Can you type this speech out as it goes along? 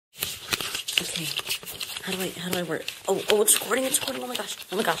Okay. How do I work? Oh, it's recording, oh my gosh.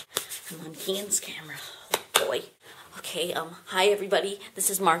 I'm on Kyian's camera. Oh boy. Okay, hi everybody.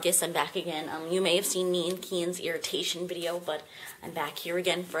 This is Marcus. I'm back again. You may have seen me in Kyian's irritation video, but I'm back here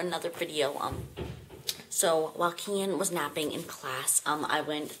again for another video. So while Kyian was napping in class, I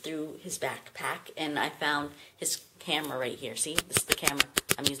went through his backpack and I found his camera right here. See, this is the camera.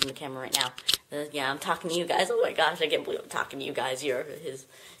 I'm using the camera right now. Yeah, I'm talking to you guys. Oh my gosh, I can't believe I'm talking to you guys. You're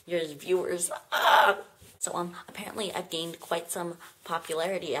his viewers. So apparently I've gained quite some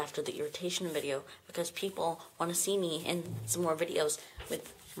popularity after the irritation video because people want to see me in some more videos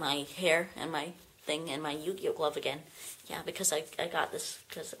with my hair and my thing and my Yu-Gi-Oh glove again. Yeah, because I got this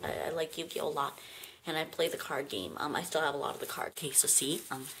because I like Yu-Gi-Oh a lot and I play the card game. I still have a lot of the cards. Okay, so see,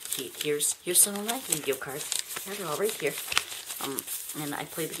 here's some of my Yu-Gi-Oh cards. Yeah, they're all right here. And I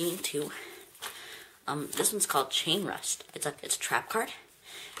play the game too. This one's called Chain Rust. It's a trap card.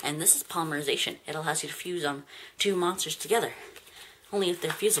 And this is polymerization. It allows you to fuse two monsters together. Only if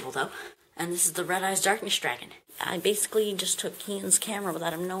they're fusible, though. And this is the Red Eyes Darkness Dragon. I basically just took Kyian's camera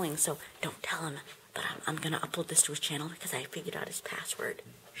without him knowing, so don't tell him. But I'm gonna upload this to his channel because I figured out his password.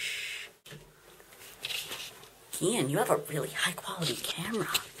 Shh. Kyian, you have a really high-quality camera.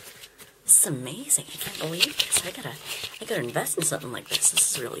 This is amazing. I can't believe this. I gotta invest in something like this.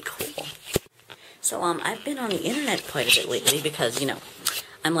 This is really cool. So, I've been on the internet quite a bit lately because, you know,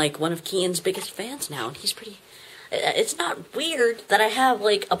 I'm like one of Kyian's biggest fans now, and he's pretty... It's not weird that I have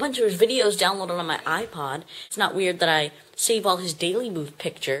like a bunch of his videos downloaded on my iPod. It's not weird that I save all his daily move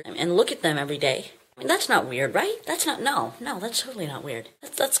pictures and look at them every day. I mean, that's not weird, right? That's not, no, that's totally not weird.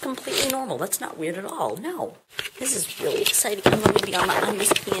 That's completely normal. That's not weird at all, no. This is really exciting. I'm going to be on my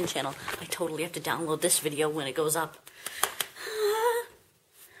Mis-Hap channel. I totally have to download this video when it goes up.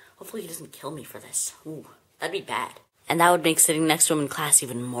 Hopefully he doesn't kill me for this. Ooh, that'd be bad. And that would make sitting next to him in class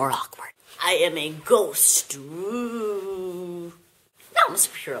even more awkward. I am a ghost. Ooh. Now I'm a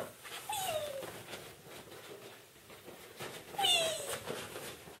superhero. Whee!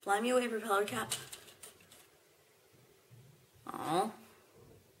 Fly me away, propeller cap. Oh,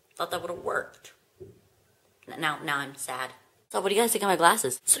 thought that would have worked. Now I'm sad. So what do you guys think of my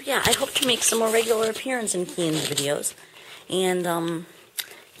glasses? So yeah, I hope to make some more regular appearance in Kyian's videos. And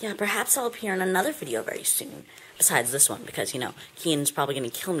yeah, perhaps I'll appear in another video very soon. Besides this one, because, you know, Kyian's probably going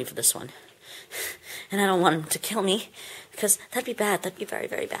to kill me for this one. And I don't want him to kill me, because that'd be bad. That'd be very,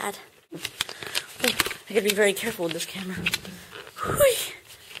 very bad. Oh, I gotta be very careful with this camera. Whee!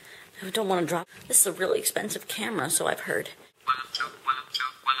 I don't want to drop. This is a really expensive camera, so I've heard.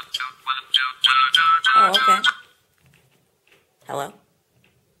 Oh, okay. Hello?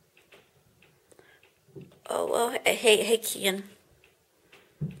 Oh, hey, Kyian.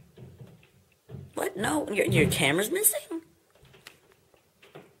 What? No, your camera's missing?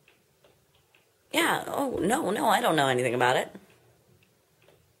 Yeah, oh, no, I don't know anything about it.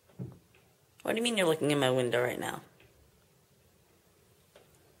 What do you mean you're looking in my window right now?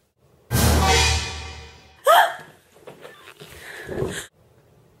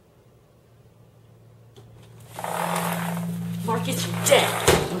 Marcus, you're dead.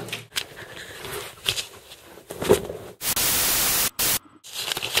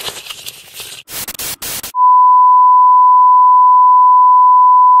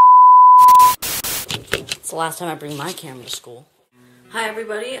 It's the last time I bring my camera to school. Hi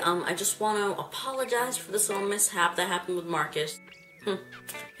everybody, I just want to apologize for this little mishap that happened with Marcus. Maybe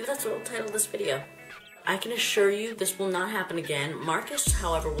that's what I'll title this video. I can assure you this will not happen again. Marcus,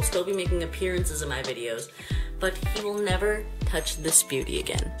 however, will still be making appearances in my videos, but he will never touch this beauty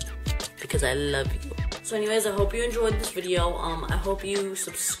again. Because I love you. So anyways, I hope you enjoyed this video. I hope you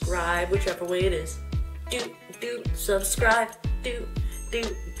subscribe, whichever way it is. Do subscribe. Do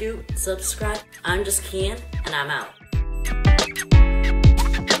subscribe. I'm just Kyian, and I'm out.